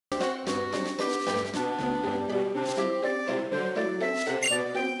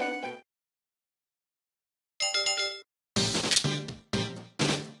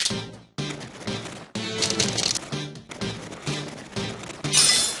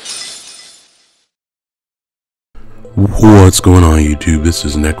What's going on YouTube? This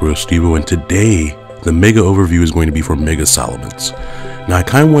is Necrostevo, and today the Mega Overview is going to be for Mega Salamence. Now I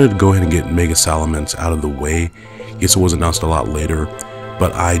kind of wanted to go ahead and get Mega Salamence out of the way. Yes, it was announced a lot later,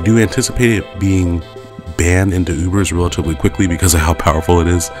 but I do anticipate it being banned into Ubers relatively quickly because of how powerful it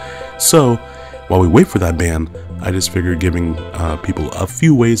is. So while we wait for that ban, I just figured giving people a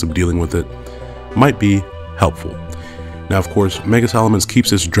few ways of dealing with it might be helpful. Now, of course, Mega Salamence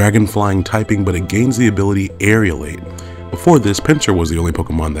keeps its dragon flying typing, but it gains the ability Aerialate. Before this, Pinsir was the only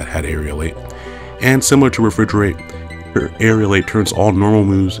Pokemon that had Aerialate, and similar to Refrigerate, Aerialate turns all normal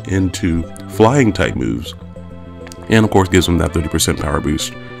moves into flying type moves, and of course gives them that 30% power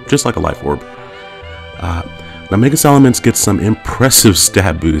boost, just like a Life Orb. Now, Mega Salamence gets some impressive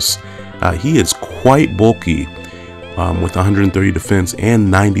stat boosts. He is quite bulky with 130 defense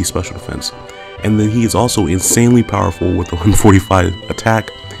and 90 special defense. And then he is also insanely powerful with 145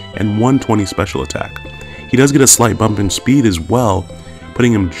 attack and 120 special attack. He does get a slight bump in speed as well,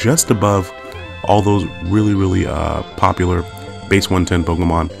 putting him just above all those really popular base 110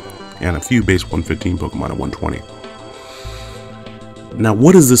 Pokemon and a few base 115 Pokemon at 120. Now,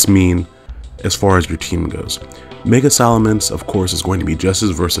 what does this mean as far as your team goes? Mega Salamence, of course, is going to be just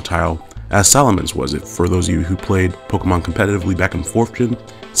as versatile as Salamence was. For those of you who played Pokemon competitively back in 4th Gen,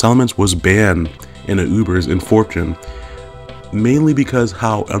 Salamence was banned in the Ubers in 4th Gen, mainly because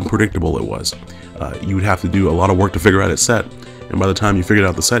how unpredictable it was. You would have to do a lot of work to figure out its set, and by the time you figured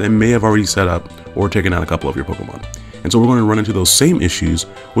out the set, it may have already set up or taken out a couple of your Pokemon. And so we're going to run into those same issues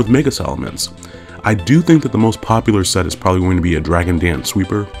with Mega Salamence. I do think that the most popular set is probably going to be a Dragon Dance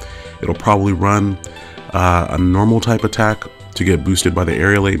Sweeper. It'll probably run a normal type attack to get boosted by the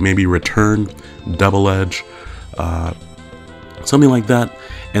Aerialate, maybe Return, Double Edge, something like that,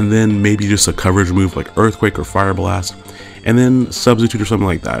 and then maybe just a coverage move like Earthquake or Fire Blast, and then Substitute or something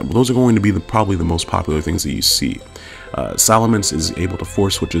like that. Those are going to be probably the most popular things that you see. Salamence is able to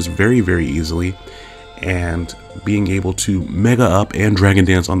force switches very easily, and being able to Mega Up and Dragon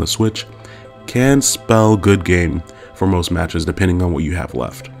Dance on the switch can spell good game for most matches depending on what you have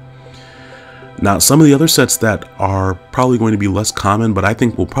left. Now, some of the other sets that are probably going to be less common, but I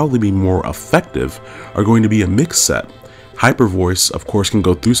think will probably be more effective, are going to be a mixed set. Hyper Voice, of course, can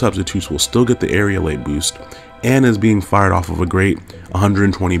go through substitutes, will still get the Aerialate boost, and is being fired off of a great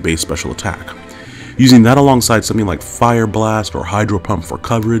 120 base special attack. Using that alongside something like Fire Blast or Hydro Pump for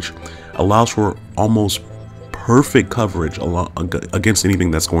coverage allows for almost perfect coverage against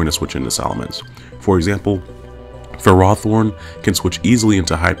anything that's going to switch into Salamence. For example, Ferrothorn can switch easily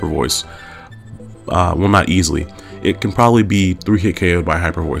into Hyper Voice. Well, not easily. It can probably be 3-hit KO'd by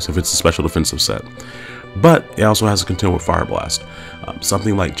Hyper Voice if it's a special defensive set. But it also has to contend with Fire Blast.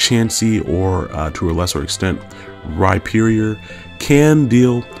 Something like Chansey or, to a lesser extent, Rhyperior can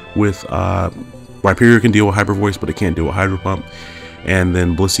deal with Rhyperior can deal with Hyper Voice, but it can't deal with Hydro Pump. And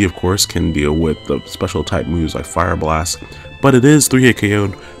then Blissey, of course, can deal with the special type moves like Fire Blast, but it is 3-hit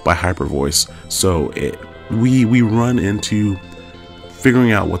KO'd by Hyper Voice. So we run into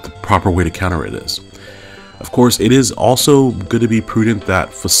figuring out what the proper way to counter it is. Of course, it is also good to be prudent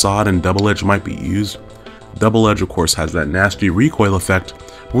that Facade and Double Edge might be used. Double Edge, of course, has that nasty recoil effect,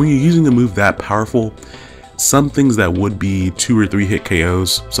 but when you're using a move that powerful, some things that would be 2 or 3 hit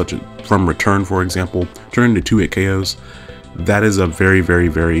KOs, such as from Return, for example, turn into 2-hit KOs. That is a very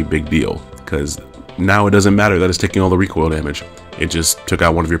big deal, because now it doesn't matter that it's taking all the recoil damage. It just took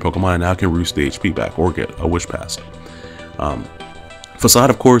out one of your Pokemon, and now it can roost the HP back or get a Wish Pass.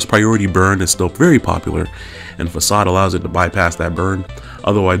 Facade, of course, Priority Burn is still very popular, and Facade allows it to bypass that burn,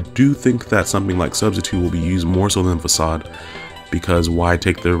 although I do think that something like Substitute will be used more so than Facade, because why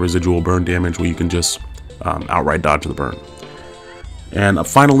take the residual burn damage when you can just outright dodge the burn. And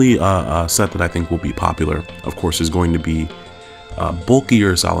finally, a set that I think will be popular, of course, is going to be a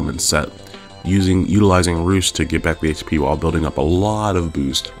bulkier Salamence set, utilizing Roost to get back the HP while building up a lot of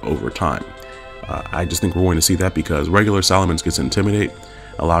boost over time. I just think we're going to see that because regular Salamence gets Intimidate,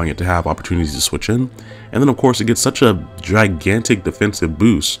 allowing it to have opportunities to switch in. And then, of course, it gets such a gigantic defensive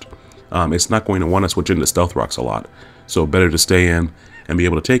boost, it's not going to want to switch into Stealth Rocks a lot. So better to stay in and be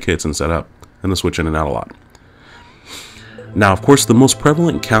able to take hits and set up than to switch in and out a lot. Now, of course, the most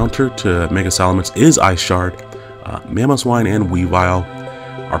prevalent counter to Mega Salamence is Ice Shard. Mamoswine and Weavile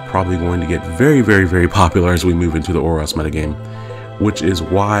are probably going to get very popular as we move into the Oros metagame, which is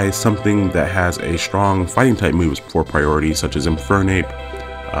why something that has a strong fighting type moves for priority, such as Infernape,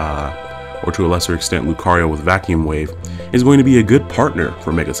 or to a lesser extent Lucario with Vacuum Wave, is going to be a good partner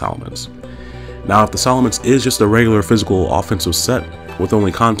for Mega Salamence. Now, if the Salamence is just a regular physical offensive set with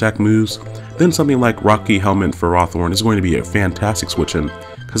only contact moves, then something like Rocky Helmet for Rawthorn is going to be a fantastic switch in,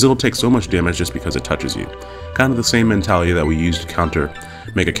 because it'll take so much damage just because it touches you. Kind of the same mentality that we used to counter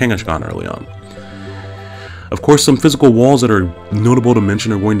Mega Kangaskhan early on. Of course, some physical walls that are notable to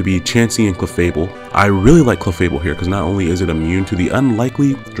mention are going to be Chansey and Clefable. I really like Clefable here because not only is it immune to the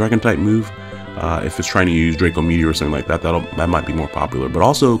unlikely Dragon-type move, if it's trying to use Draco Meteor or something like that, that might be more popular, but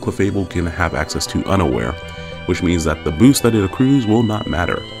also Clefable can have access to Unaware, which means that the boost that it accrues will not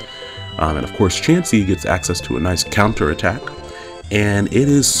matter. And of course, Chansey gets access to a nice counter attack, and it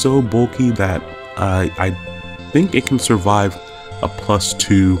is so bulky that I think it can survive a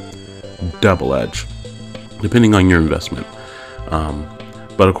 +2 double edge, depending on your investment.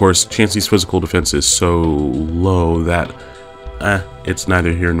 But of course, Chansey's physical defense is so low that it's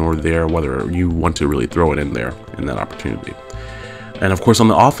neither here nor there whether you want to really throw it in there in that opportunity. And of course, on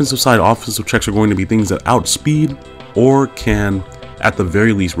the offensive side, offensive checks are going to be things that outspeed or can, at the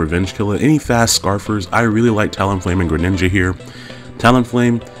very least, revenge kill it. Any fast Scarfers, I really like Talonflame and Greninja here.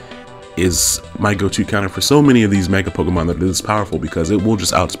 Talonflame is my go-to counter for so many of these Mega Pokemon that it is powerful because it will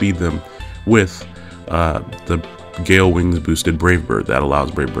just outspeed them with the Gale Wings boosted Brave Bird that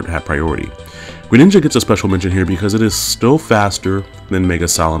allows Brave Bird to have priority. Greninja gets a special mention here because it is still faster than Mega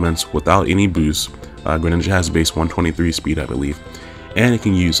Salamence without any boost. Greninja has base 123 speed, I believe, and it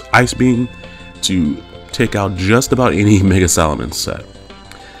can use Ice Beam to take out just about any Mega Salamence set.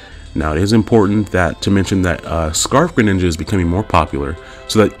 Now, it is important to mention that Scarf Greninja is becoming more popular,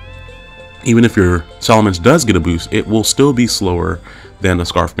 so that even if your Salamence does get a boost, it will still be slower than a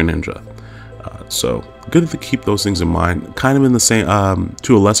Scarf Greninja. So good to keep those things in mind. Kind of in the same,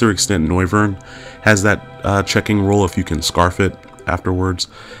 to a lesser extent, Noivern has that checking role if you can Scarf it afterwards.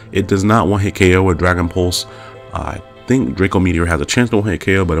 It does not one-hit KO with Dragon Pulse. I think Draco Meteor has a chance to one-hit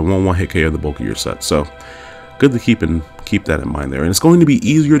KO, but it won't one-hit KO the bulk of your set. So good to keep that in mind there. And it's going to be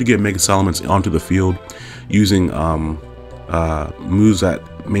easier to get Mega Salamence onto the field using moves that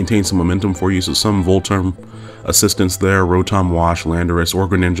maintain some momentum for you. So some Volturn assistance there, Rotom Wash, Landorus, or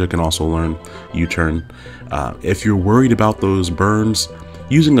Greninja can also learn U-turn. If you're worried about those burns,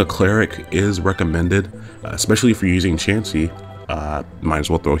 using a Cleric is recommended, especially if you're using Chansey. Might as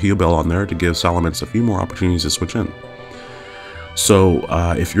well throw Heal Bell on there to give Salamence a few more opportunities to switch in. So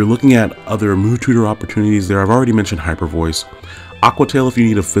if you're looking at other move tutor opportunities there, I've already mentioned Hyper Voice. Aqua Tail if you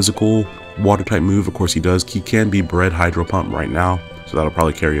need a physical water type move, of course he does. He can be bred Hydro Pump right now, so that'll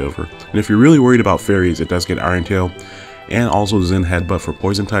probably carry over. And if you're really worried about fairies, it does get Iron Tail and also Zen Headbutt for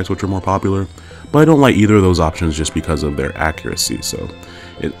poison types, which are more popular. But I don't like either of those options just because of their accuracy, so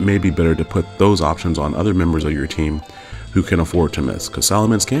it may be better to put those options on other members of your team who can afford to miss, because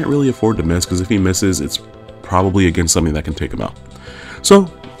Salamence can't really afford to miss, because if he misses, it's probably against something that can take him out.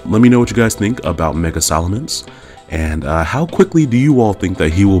 So let me know what you guys think about Mega Salamence, and how quickly do you all think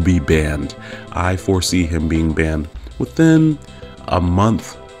that he will be banned? I foresee him being banned within a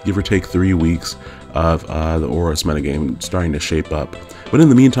month, give or take 3 weeks of the Oris metagame starting to shape up. But in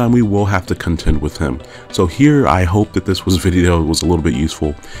the meantime, we will have to contend with him. So here, I hope that this video was a little bit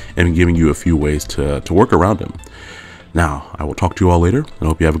useful and giving you a few ways to work around him. Now, I will talk to you all later, and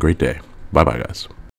hope you have a great day. Bye-bye, guys.